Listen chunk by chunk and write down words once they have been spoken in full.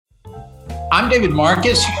I'm David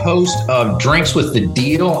Marcus, host of Drinks with the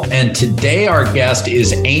Deal, and today our guest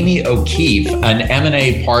is Amy O'Keefe, an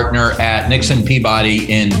M&A partner at Nixon Peabody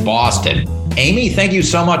in Boston. Amy, thank you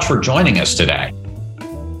so much for joining us today.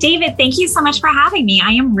 David, thank you so much for having me.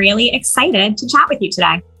 I am really excited to chat with you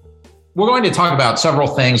today. We're going to talk about several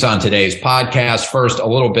things on today's podcast. First, a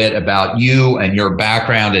little bit about you and your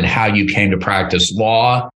background and how you came to practice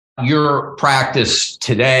law. Your practice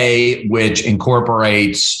today, which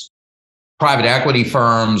incorporates private equity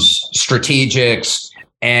firms, strategics,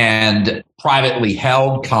 and privately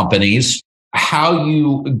held companies, how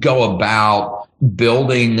you go about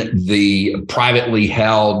building the privately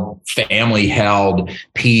held, family held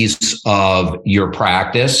piece of your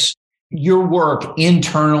practice, your work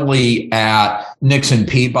internally at Nixon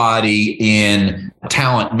Peabody in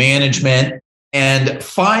talent management, and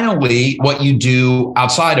finally, what you do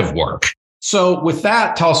outside of work. So with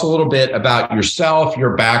that, tell us a little bit about yourself,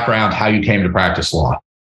 your background, how you came to practice law.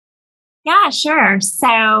 Yeah, sure.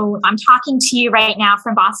 So I'm talking to you right now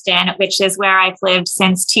from Boston, which is where I've lived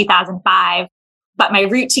since 2005. But my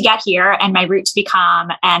route to get here and my route to become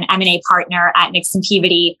an M&A partner at Nixon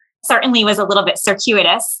Peabody certainly was a little bit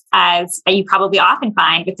circuitous, as you probably often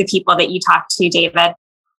find with the people that you talk to, David.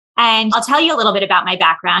 And I'll tell you a little bit about my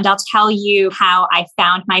background. I'll tell you how I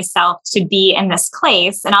found myself to be in this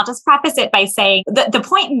place. And I'll just preface it by saying the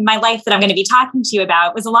point in my life that I'm going to be talking to you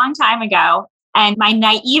about was a long time ago. And my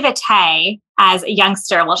naivete as a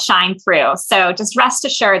youngster will shine through. So just rest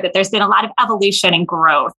assured that there's been a lot of evolution and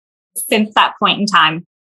growth since that point in time.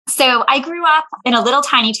 So I grew up in a little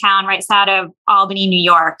tiny town right south of Albany, New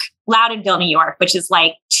York, Loudonville, New York, which is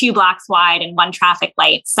like 2 blocks wide and 1 traffic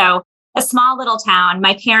light. So a small little town.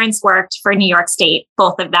 My parents worked for New York State,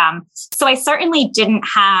 both of them. So I certainly didn't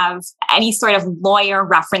have any sort of lawyer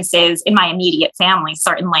references in my immediate family,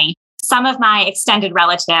 certainly. Some of my extended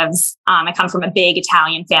relatives, I come from a big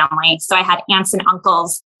Italian family. So I had aunts and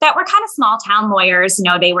uncles that were kind of small town lawyers. You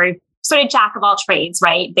know, they were sort of jack of all trades,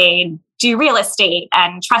 right? They do real estate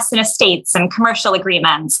and trust and estates and commercial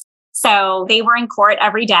agreements. So they were in court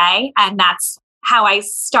every day. And that's how I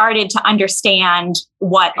started to understand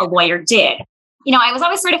what a lawyer did. You know, I was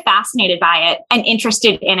always sort of fascinated by it and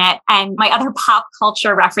interested in it. And my other pop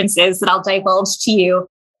culture references that I'll divulge to you,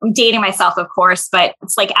 I'm dating myself, of course, but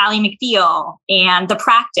it's like Ally McBeal and The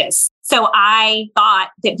Practice. So I thought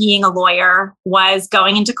that being a lawyer was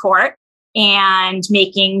going into court and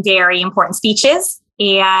making very important speeches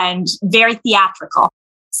and very theatrical.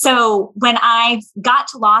 So when I got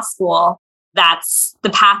to law school, that's the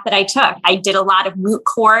path that I took. I did a lot of moot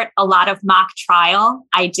court, a lot of mock trial.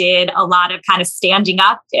 I did a lot of kind of standing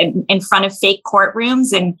up in front of fake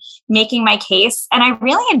courtrooms and making my case. And I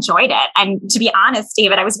really enjoyed it. And to be honest,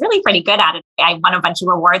 David, I was really pretty good at it. I won a bunch of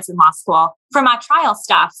awards in law school for mock trial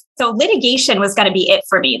stuff. So litigation was going to be it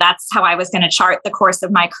for me. That's how I was going to chart the course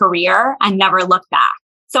of my career and never look back.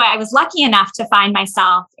 So I was lucky enough to find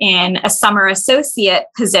myself in a summer associate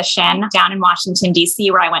position down in Washington, D.C.,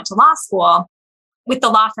 where I went to law school with the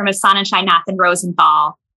law firm of Sonnenschein, Nath and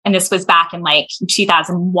Rosenthal. And this was back in like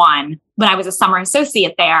 2001 when I was a summer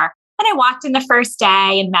associate there. And I walked in the first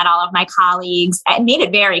day and met all of my colleagues and made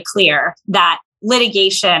it very clear that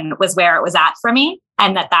litigation was where it was at for me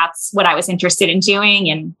and that that's what I was interested in doing.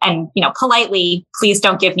 And you know, politely, please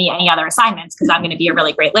don't give me any other assignments because I'm going to be a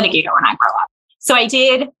really great litigator when I grow up. So I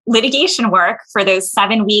did litigation work for those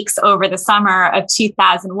 7 weeks over the summer of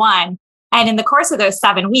 2001. And in the course of those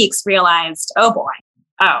 7 weeks, realized, oh boy,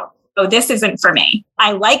 oh, this isn't for me.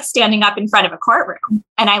 I like standing up in front of a courtroom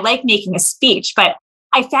and I like making a speech, but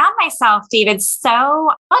I found myself, David, so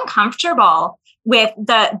uncomfortable with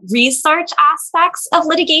the research aspects of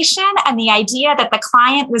litigation and the idea that the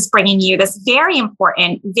client was bringing you this very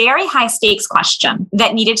important, very high stakes question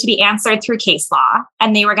that needed to be answered through case law.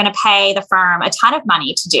 And they were going to pay the firm a ton of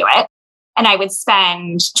money to do it. And I would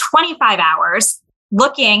spend 25 hours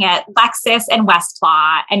looking at Lexis and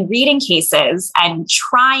Westlaw and reading cases and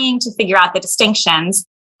trying to figure out the distinctions.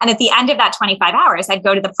 And at the end of that 25 hours, I'd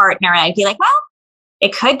go to the partner and I'd be like, well,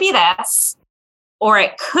 it could be this, or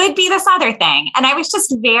it could be this other thing. And I was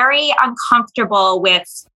just very uncomfortable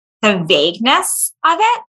with the vagueness of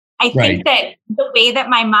it. I think that the way that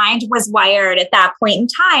my mind was wired at that point in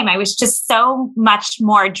time, I was just so much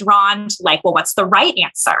more drawn to like, well, what's the right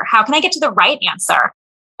answer? How can I get to the right answer?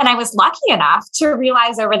 And I was lucky enough to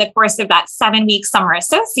realize over the course of that 7-week summer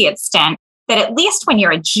associate stint that at least when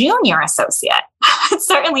you're a junior associate, it's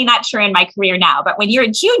certainly not true in my career now, but when you're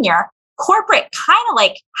a junior, corporate kind of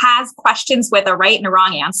like has questions with a right and a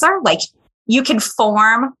wrong answer. Like you can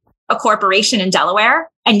form a corporation in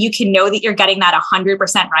Delaware and you can know that you're getting that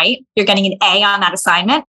 100% right. You're getting an A on that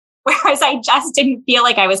assignment. Whereas I just didn't feel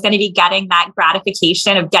like I was going to be getting that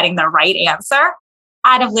gratification of getting the right answer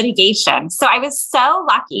out of litigation. So I was so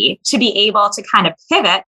lucky to be able to kind of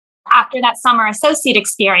pivot after that summer associate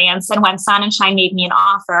experience. And when Sun and Shine made me an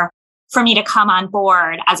offer for me to come on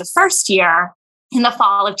board as a first year in the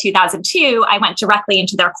fall of 2002, I went directly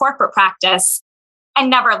into their corporate practice and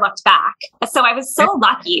never looked back. So I was so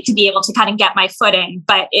lucky to be able to kind of get my footing,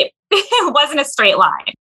 but it wasn't a straight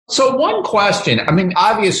line. So one question, I mean,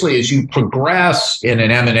 obviously, as you progress in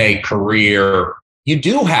an M&A career, you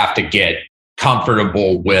do have to get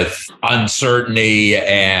comfortable with uncertainty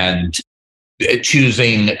and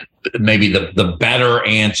choosing maybe the better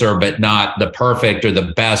answer, but not the perfect or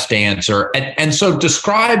the best answer. And so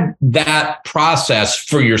describe that process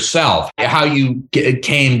for yourself, how you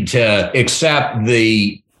came to accept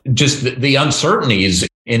the uncertainties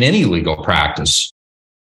in any legal practice.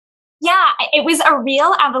 Yeah, it was a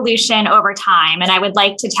real evolution over time. And I would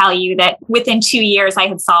like to tell you that within 2 years, I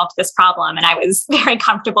had solved this problem and I was very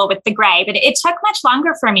comfortable with the gray, but it took much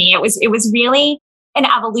longer for me. It was really an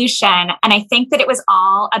evolution. And I think that it was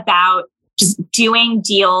all about just doing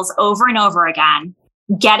deals over and over again,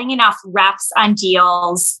 getting enough reps on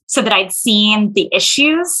deals so that I'd seen the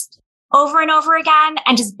issues over and over again,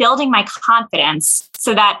 and just building my confidence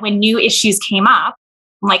so that when new issues came up,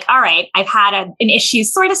 I'm like, all right, I've had an issue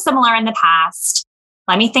sort of similar in the past.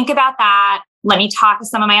 Let me think about that. Let me talk to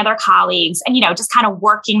some of my other colleagues and, just kind of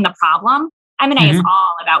working the problem. M&A is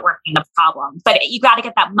all about working the problem, but you got to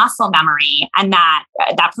get that muscle memory and that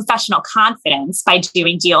professional confidence by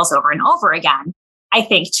doing deals over and over again, I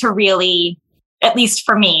think, to really, at least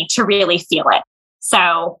for me, to really feel it.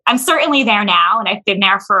 So I'm certainly there now, and I've been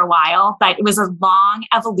there for a while, but it was a long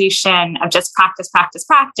evolution of just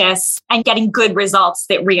practice, and getting good results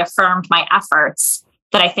that reaffirmed my efforts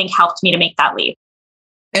that I think helped me to make that leap.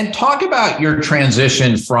 And talk about your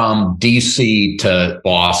transition from DC to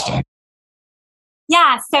Boston.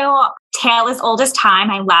 Yeah, so tale as old as time.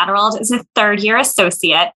 I lateraled as a third-year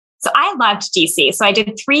associate. So I loved DC. So I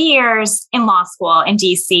did 3 years in law school in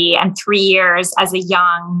DC and 3 years as a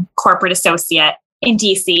young corporate associate in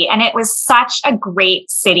DC. And it was such a great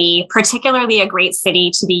city, particularly a great city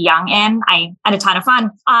to be young in. I had a ton of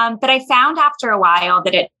fun. But I found after a while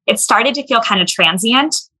that it started to feel kind of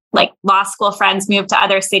transient. Like law school friends moved to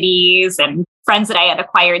other cities and friends that I had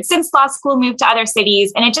acquired since law school moved to other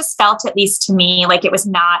cities. And it just felt, at least to me, like it was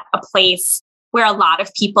not a place where a lot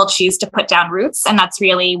of people choose to put down roots. And that's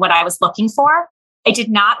really what I was looking for. I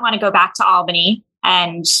did not want to go back to Albany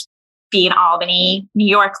and be an Albany, New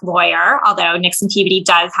York lawyer, although Nixon Peabody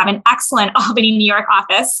does have an excellent Albany, New York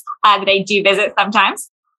office that I do visit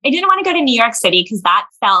sometimes. I didn't want to go to New York City because that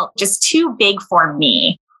felt just too big for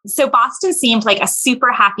me. So Boston seemed like a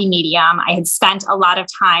super happy medium. I had spent a lot of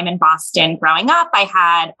time in Boston growing up. I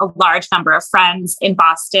had a large number of friends in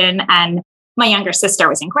Boston, and my younger sister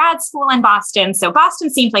was in grad school in Boston. So Boston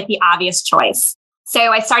seemed like the obvious choice.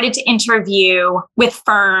 So I started to interview with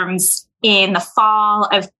firms in the fall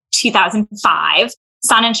of 2005.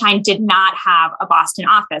 Sun and Shine did not have a Boston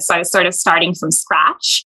office. So I was sort of starting from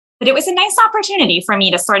scratch. But it was a nice opportunity for me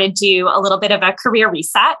to sort of do a little bit of a career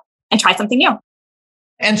reset and try something new.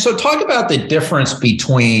 And so talk about the difference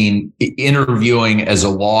between interviewing as a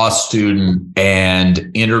law student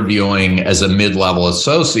and interviewing as a mid-level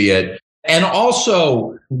associate, and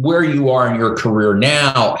also where you are in your career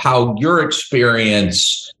now, how your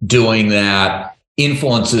experience doing that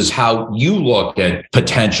influences how you look at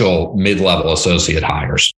potential mid-level associate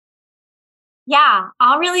hires. Yeah,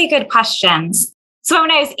 all really good questions. So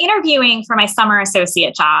when I was interviewing for my summer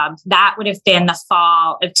associate job, that would have been the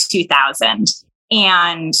fall of 2000.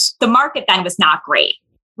 And the market then was not great,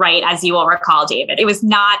 right? As you will recall, David, it was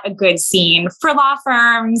not a good scene for law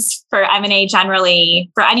firms, for M&A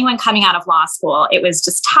generally, for anyone coming out of law school. It was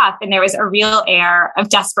just tough. And there was a real air of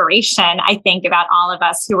desperation, I think, about all of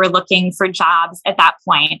us who were looking for jobs at that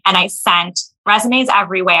point. And I sent resumes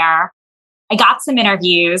everywhere. I got some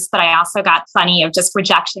interviews, but I also got plenty of just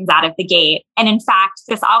rejections out of the gate. And in fact,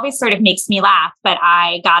 this always sort of makes me laugh, but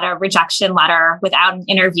I got a rejection letter without an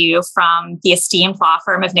interview from the esteemed law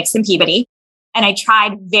firm of Nixon Peabody. And I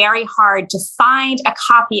tried very hard to find a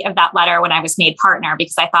copy of that letter when I was made partner,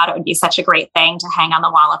 because I thought it would be such a great thing to hang on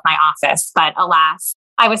the wall of my office. But alas,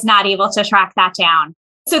 I was not able to track that down.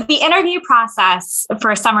 So the interview process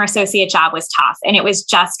for a summer associate job was tough. And it was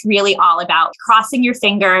just really all about crossing your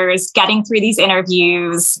fingers, getting through these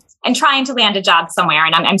interviews and trying to land a job somewhere.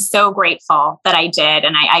 And I'm so grateful that I did.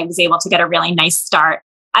 And I was able to get a really nice start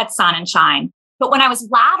at Sun and Shine. But when I was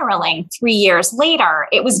lateraling 3 years later,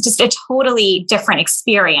 it was just a totally different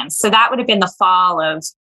experience. So that would have been the fall of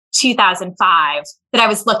 2005 that I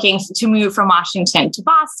was looking to move from Washington to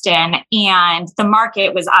Boston. And the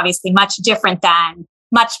market was obviously much different then,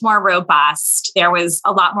 much more robust. There was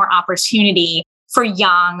a lot more opportunity for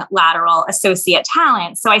young lateral associate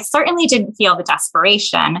talent. So I certainly didn't feel the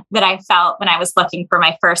desperation that I felt when I was looking for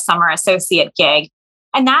my first summer associate gig.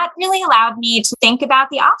 And that really allowed me to think about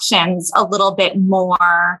the options a little bit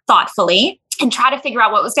more thoughtfully and try to figure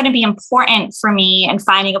out what was going to be important for me in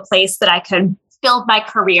finding a place that I could build my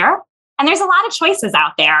career. And there's a lot of choices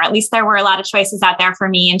out there. At least there were a lot of choices out there for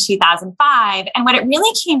me in 2005. And what it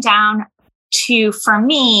really came down to for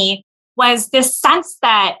me was this sense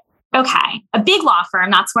that, okay, a big law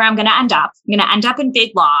firm, that's where I'm going to end up. I'm going to end up in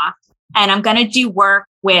big law, and I'm going to do work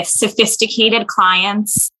with sophisticated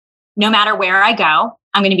clients no matter where I go.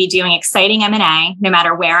 I'm going to be doing exciting M&A no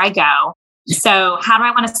matter where I go. So how do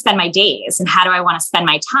I want to spend my days, and how do I want to spend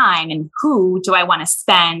my time, and who do I want to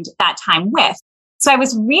spend that time with? So I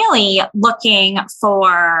was really looking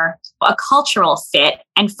for a cultural fit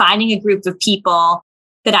and finding a group of people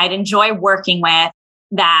that I'd enjoy working with,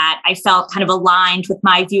 that I felt kind of aligned with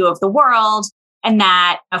my view of the world. And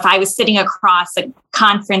that if I was sitting across a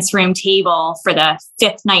conference room table for the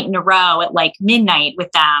fifth night in a row at like midnight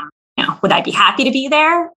with them, would I be happy to be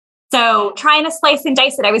there? So trying to slice and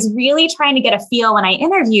dice it, I was really trying to get a feel when I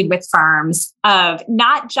interviewed with firms of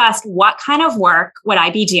not just what kind of work would I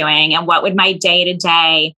be doing and what would my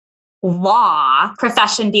day-to-day law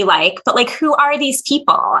profession be like, but like, who are these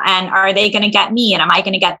people, and are they going to get me, and am I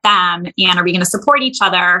going to get them, and are we going to support each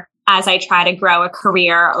other as I try to grow a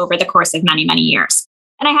career over the course of many, many years?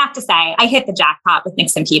 And I have to say, I hit the jackpot with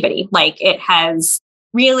Nixon Peabody. Like, it has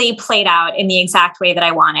really played out in the exact way that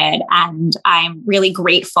I wanted. And I'm really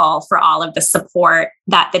grateful for all of the support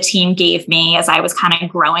that the team gave me as I was kind of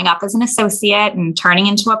growing up as an associate and turning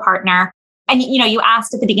into a partner. And, you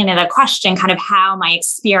asked at the beginning of the question kind of how my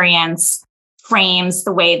experience frames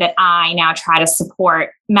the way that I now try to support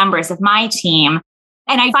members of my team.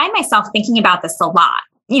 And I find myself thinking about this a lot.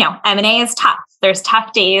 M&A is tough. There's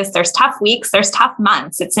tough days, there's tough weeks, there's tough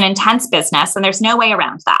months. It's an intense business, and there's no way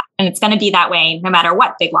around that. And it's going to be that way no matter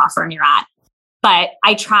what big law firm you're at. But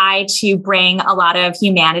I try to bring a lot of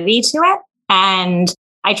humanity to it. And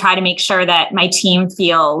I try to make sure that my team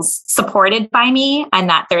feels supported by me, and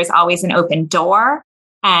that there's always an open door,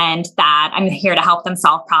 and that I'm here to help them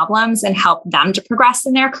solve problems and help them to progress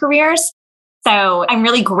in their careers. So I'm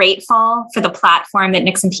really grateful for the platform that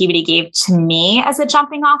Nixon Peabody gave to me as a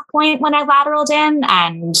jumping off point when I lateraled in.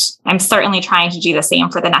 And I'm certainly trying to do the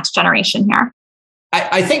same for the next generation here.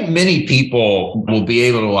 I think many people will be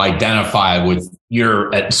able to identify with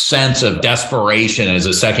your sense of desperation as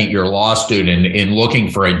a second-year law student in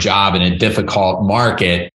looking for a job in a difficult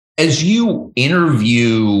market. As you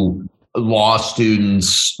interview law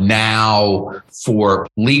students now for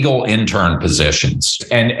legal intern positions,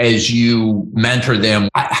 and as you mentor them,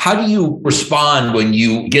 how do you respond when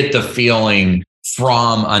you get the feeling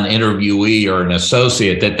from an interviewee or an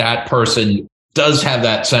associate that person does have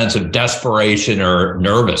that sense of desperation or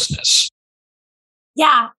nervousness?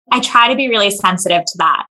 Yeah, I try to be really sensitive to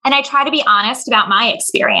that. And I try to be honest about my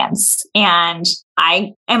experience. And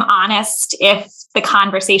I am honest if the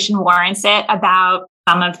conversation warrants it about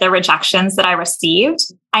some of the rejections that I received.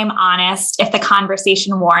 I'm honest if the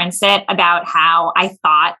conversation warrants it about how I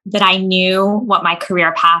thought that I knew what my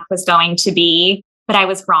career path was going to be, but I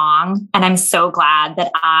was wrong. And I'm so glad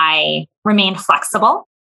that I remained flexible,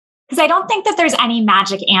 because I don't think that there's any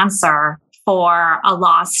magic answer for a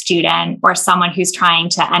law student or someone who's trying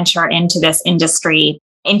to enter into this industry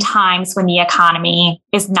in times when the economy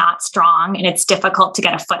is not strong and it's difficult to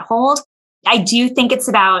get a foothold. I do think it's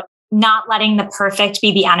about not letting the perfect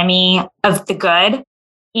be the enemy of the good.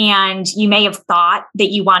 And you may have thought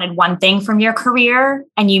that you wanted one thing from your career,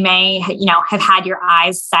 and you may, have had your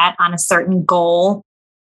eyes set on a certain goal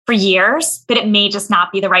for years, but it may just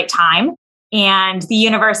not be the right time. And the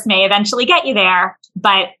universe may eventually get you there.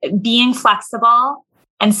 But being flexible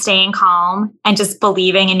and staying calm and just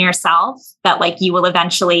believing in yourself that you will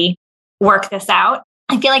eventually work this out,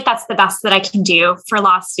 I feel like that's the best that I can do for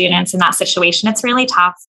law students in that situation. It's really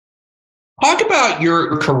tough. Talk about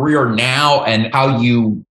your career now and how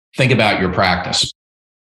you think about your practice.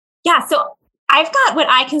 Yeah, so I've got what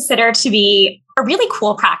I consider to be a really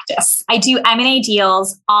cool practice. I do M&A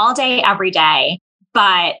deals all day, every day,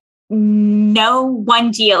 but no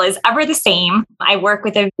one deal is ever the same. I work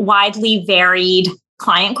with a widely varied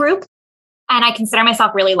client group, and I consider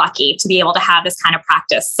myself really lucky to be able to have this kind of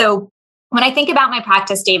practice. So when I think about my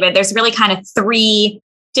practice, David, there's really kind of three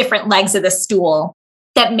different legs of the stool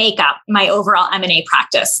that make up my overall M&A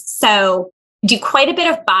practice. So do quite a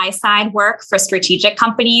bit of buy-side work for strategic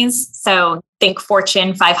companies. So think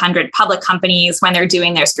Fortune 500 public companies when they're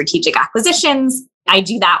doing their strategic acquisitions. I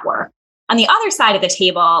do that work. On the other side of the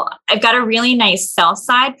table, I've got a really nice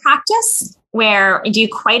sell-side practice where I do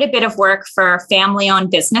quite a bit of work for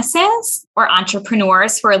family-owned businesses or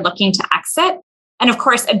entrepreneurs who are looking to exit. And of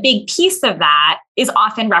course, a big piece of that is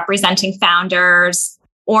often representing founders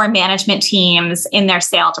or management teams in their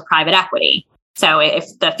sale to private equity. So if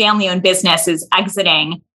the family-owned business is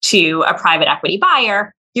exiting to a private equity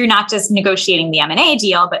buyer, you're not just negotiating the M&A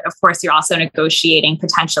deal, but of course, you're also negotiating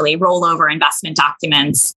potentially rollover investment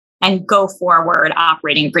documents and go forward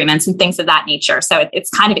operating agreements and things of that nature. So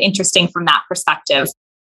it's kind of interesting from that perspective.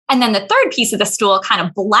 And then the third piece of the stool kind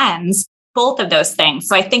of blends both of those things.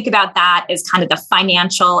 So I think about that as kind of the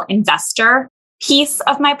financial investor piece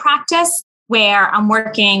of my practice, where I'm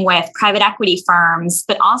working with private equity firms,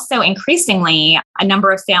 but also increasingly a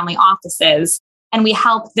number of family offices. And we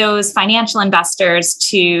help those financial investors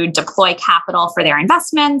to deploy capital for their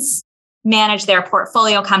investments, manage their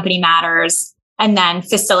portfolio company matters, and then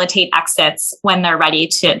facilitate exits when they're ready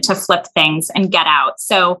to flip things and get out.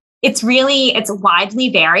 So it's widely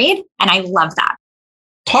varied, and I love that.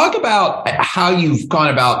 Talk about how you've gone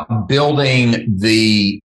about building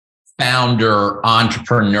the founder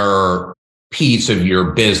entrepreneur piece of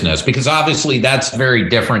your business, because obviously that's very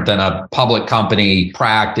different than a public company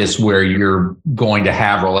practice where you're going to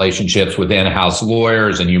have relationships with in-house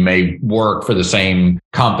lawyers and you may work for the same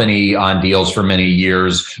company on deals for many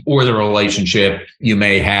years, or the relationship you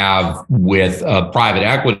may have with a private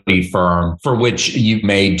equity firm for which you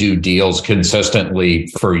may do deals consistently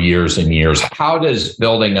for years and years. How does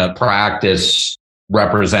building a practice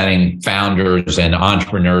representing founders and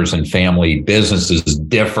entrepreneurs and family businesses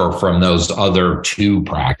differ from those other two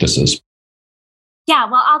practices? Yeah,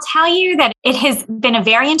 well, I'll tell you that it has been a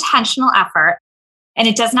very intentional effort, and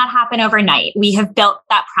it does not happen overnight. We have built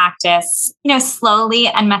that practice, slowly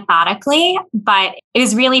and methodically, but it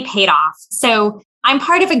has really paid off. So I'm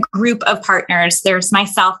part of a group of partners. There's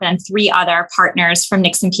myself and 3 other partners from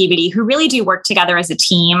Nixon Peabody who really do work together as a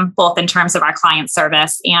team, both in terms of our client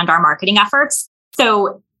service and our marketing efforts.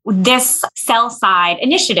 So this sell side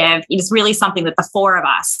initiative is really something that the 4 of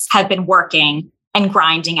us have been working and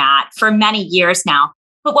grinding at for many years now.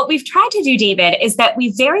 But what we've tried to do, David, is that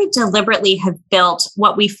we very deliberately have built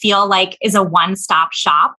what we feel like is a one-stop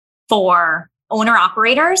shop for owner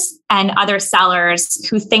operators and other sellers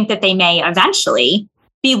who think that they may eventually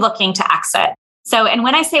be looking to exit. So, and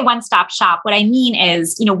when I say one-stop shop, what I mean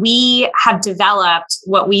is, we have developed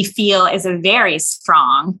what we feel is a very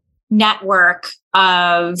strong network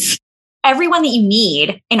of everyone that you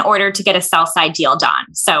need in order to get a sell-side deal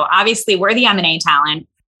done. So obviously we're the M&A talent,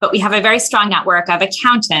 but we have a very strong network of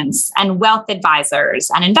accountants and wealth advisors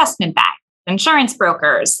and investment banks, insurance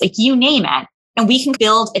brokers, like you name it. And we can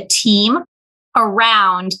build a team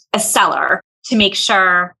around a seller to make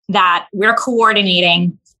sure that we're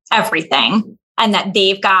coordinating everything and that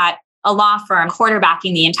they've got a law firm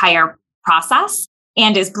quarterbacking the entire process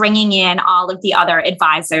and is bringing in all of the other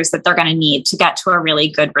advisors that they're going to need to get to a really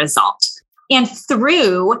good result. And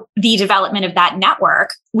through the development of that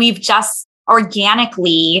network, we've just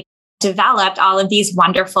organically developed all of these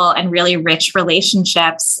wonderful and really rich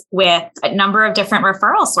relationships with a number of different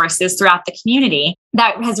referral sources throughout the community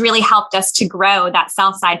that has really helped us to grow that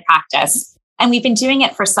sell side practice. And we've been doing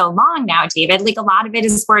it for so long now, David, like a lot of it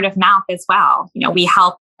is word of mouth as well. We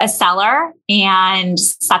help a seller and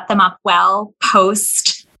set them up well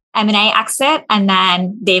post M&A exit. And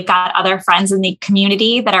then they've got other friends in the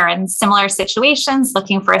community that are in similar situations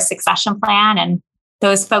looking for a succession plan. And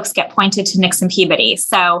those folks get pointed to Nixon Peabody.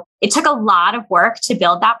 So it took a lot of work to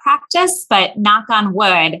build that practice, but knock on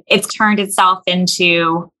wood, it's turned itself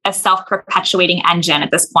into a self-perpetuating engine at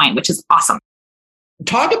this point, which is awesome.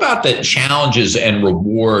 Talk about the challenges and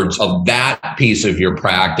rewards of that piece of your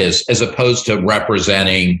practice as opposed to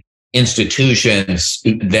representing institutions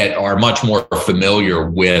that are much more familiar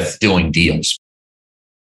with doing deals.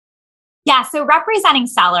 Yeah, so representing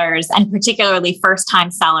sellers and particularly first-time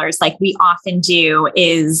sellers like we often do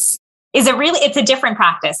is it's a different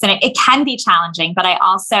practice, and it can be challenging, but I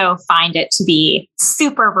also find it to be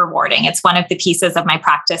super rewarding. It's one of the pieces of my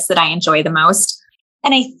practice that I enjoy the most.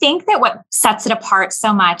 And I think that what sets it apart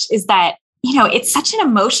so much is that, it's such an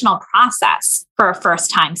emotional process for a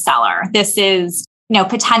first-time seller. This is,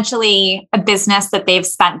 potentially a business that they've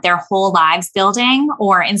spent their whole lives building,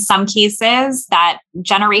 or in some cases that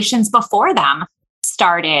generations before them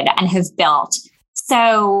started and have built.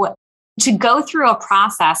 So to go through a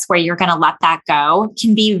process where you're going to let that go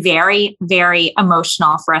can be very, very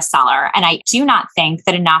emotional for a seller. And I do not think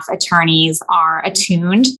that enough attorneys are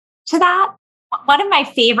attuned to that. One of my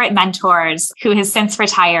favorite mentors, who has since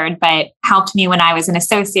retired but helped me when I was an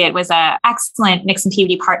associate, was an excellent Nixon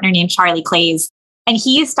Peabody partner named Charlie Clays. And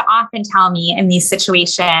he used to often tell me in these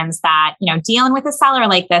situations that, dealing with a seller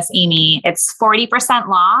like this, Amy, it's 40%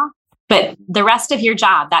 law, but the rest of your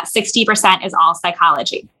job, that 60% is all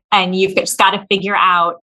psychology. And you've just got to figure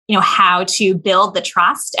out, how to build the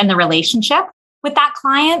trust and the relationship with that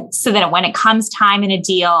client so that when it comes time in a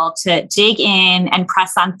deal to dig in and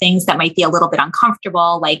press on things that might be a little bit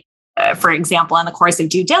uncomfortable, like, for example, in the course of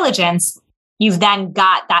due diligence, you've then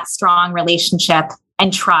got that strong relationship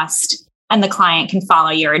and trust, and the client can follow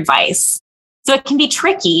your advice. So it can be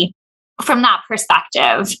tricky from that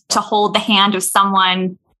perspective to hold the hand of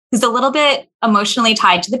someone who's a little bit emotionally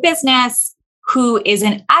tied to the business, who is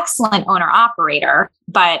an excellent owner-operator,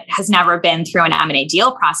 but has never been through an M&A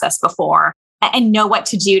deal process before, and know what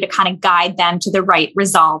to do to kind of guide them to the right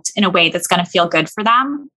result in a way that's going to feel good for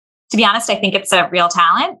them. To be honest, I think it's a real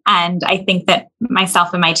talent. And I think that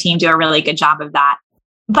myself and my team do a really good job of that.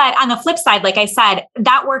 But on the flip side, like I said,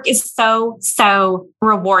 that work is so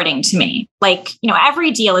rewarding to me.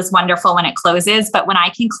 Every deal is wonderful when it closes, but when I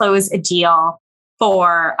can close a deal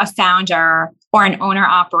for a founder or an owner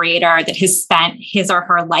operator that has spent his or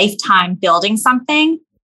her lifetime building something,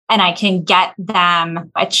 and I can get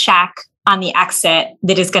them a check on the exit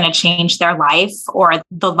that is going to change their life or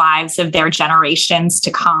the lives of their generations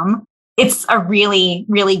to come, it's a really,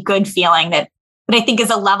 really good feeling that I think is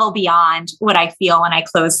a level beyond what I feel when I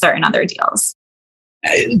close certain other deals.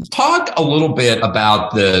 Talk a little bit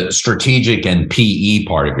about the strategic and PE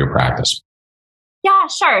part of your practice. Yeah,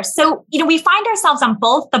 sure. So, we find ourselves on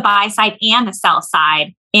both the buy side and the sell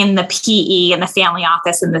side in the PE and the family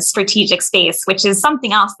office and the strategic space, which is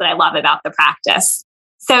something else that I love about the practice.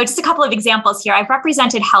 So just a couple of examples here. I've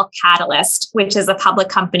represented Health Catalyst, which is a public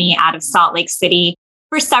company out of Salt Lake City,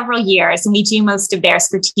 for several years, and we do most of their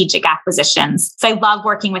strategic acquisitions. So I love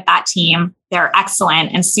working with that team. They're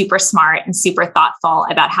excellent and super smart and super thoughtful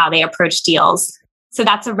about how they approach deals. So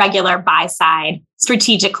that's a regular buy-side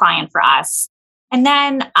strategic client for us. And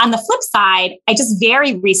then on the flip side, I just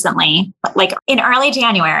very recently, like in early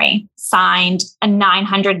January, signed a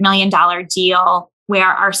 $900 million deal where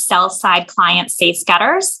our sell-side client,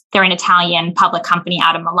 Safegetters, they're an Italian public company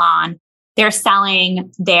out of Milan. They're selling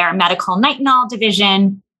their medical nitinol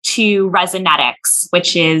division to Resonetics,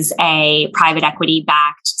 which is a private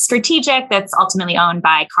equity-backed strategic that's ultimately owned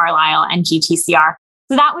by Carlyle and GTCR.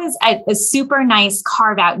 So that was a super nice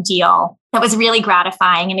carve-out deal that was really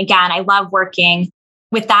gratifying. And again, I love working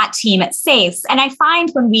with that team at Safe. And I find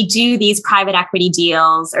when we do these private equity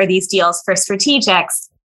deals or these deals for strategics,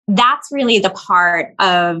 that's really the part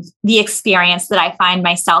of the experience that I find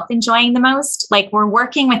myself enjoying the most. Like we're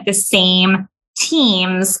working with the same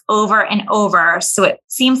teams over and over. So it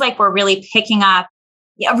seems like we're really picking up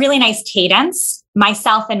a really nice cadence.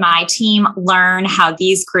 Myself and my team learn how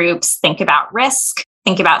these groups think about risk,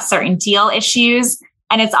 think about certain deal issues.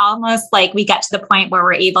 And it's almost like we get to the point where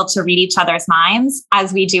we're able to read each other's minds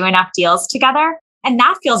as we do enough deals together. And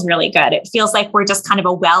that feels really good. It feels like we're just kind of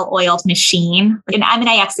a well-oiled machine, an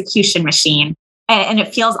M&A execution machine. And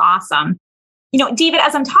it feels awesome. David,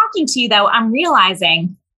 as I'm talking to you, though, I'm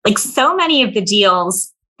realizing like so many of the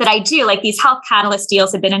deals that I do, like these Health Catalyst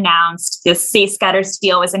deals have been announced. This Safegetters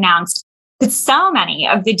deal was announced. But so many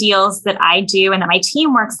of the deals that I do and that my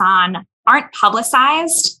team works on aren't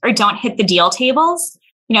publicized or don't hit the deal tables,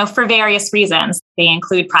 for various reasons. They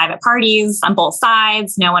include private parties on both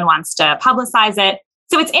sides. No one wants to publicize it.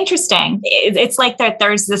 So it's interesting. It's like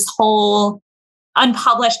there's this whole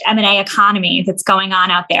unpublished M&A economy that's going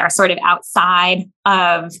on out there, sort of outside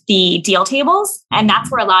of the deal tables. And that's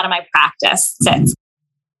where a lot of my practice sits.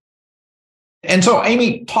 And so,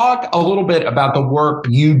 Amy, talk a little bit about the work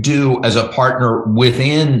you do as a partner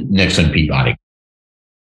within Nixon Peabody.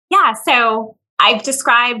 Yeah, so I've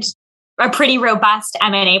described a pretty robust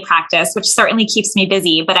M&A practice, which certainly keeps me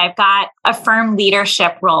busy, but I've got a firm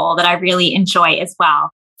leadership role that I really enjoy as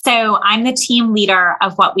well. So I'm the team leader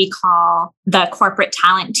of what we call the corporate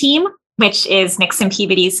talent team, which is Nixon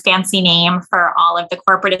Peabody's fancy name for all of the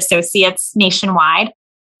corporate associates nationwide.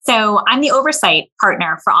 So I'm the oversight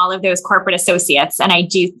partner for all of those corporate associates. And I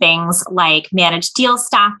do things like manage deal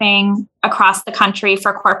staffing across the country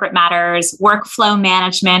for corporate matters, workflow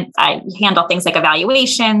management. I handle things like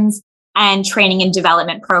evaluations and training and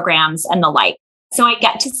development programs and the like. So I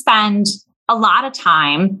get to spend a lot of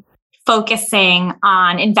time focusing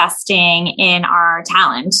on investing in our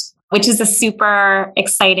talent, which is a super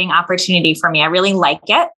exciting opportunity for me. I really like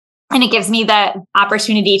it. And it gives me the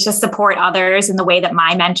opportunity to support others in the way that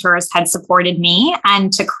my mentors had supported me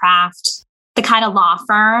and to craft the kind of law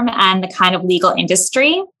firm and the kind of legal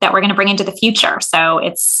industry that we're going to bring into the future. So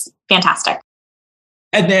it's fantastic.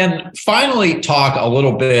 And then finally, talk a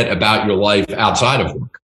little bit about your life outside of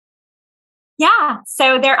work. Yeah.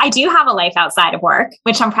 So I do have a life outside of work,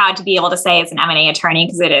 which I'm proud to be able to say as an M&A attorney,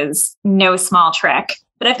 because it is no small trick.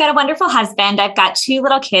 But I've got a wonderful husband. I've got 2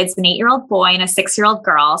 little kids, an 8-year-old boy and a 6-year-old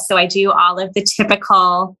girl. So I do all of the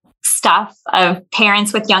typical stuff of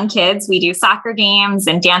parents with young kids. We do soccer games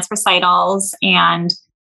and dance recitals and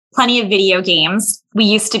plenty of video games. We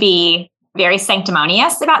used to be very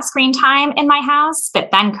sanctimonious about screen time in my house,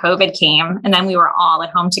 but then COVID came and then we were all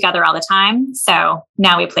at home together all the time. So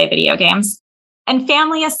now we play video games. And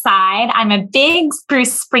family aside, I'm a big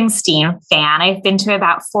Bruce Springsteen fan. I've been to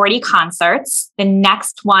about 40 concerts. The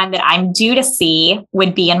next one that I'm due to see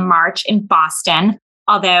would be in March in Boston,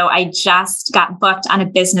 although I just got booked on a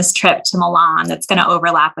business trip to Milan that's going to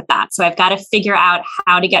overlap with that. So I've got to figure out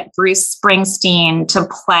how to get Bruce Springsteen to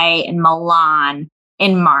play in Milan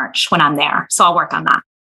in March when I'm there. So I'll work on that.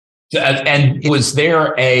 And was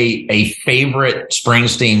there a favorite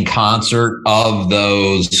Springsteen concert of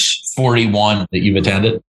those 41 that you've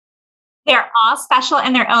attended? They're all special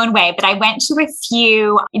in their own way, but I went to a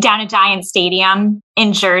few down at Giant Stadium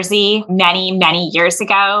in Jersey many, many years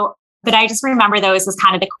ago. But I just remember those as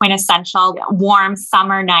kind of the quintessential warm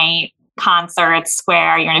summer night concerts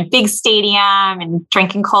where you're in a big stadium and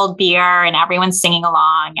drinking cold beer and everyone's singing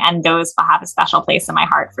along. And those will have a special place in my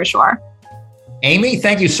heart for sure. Amy,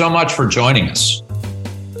 thank you so much for joining us.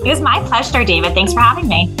 It was my pleasure, David. Thanks for having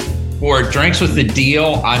me. For Drinks with the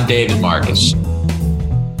Deal, I'm David Marcus.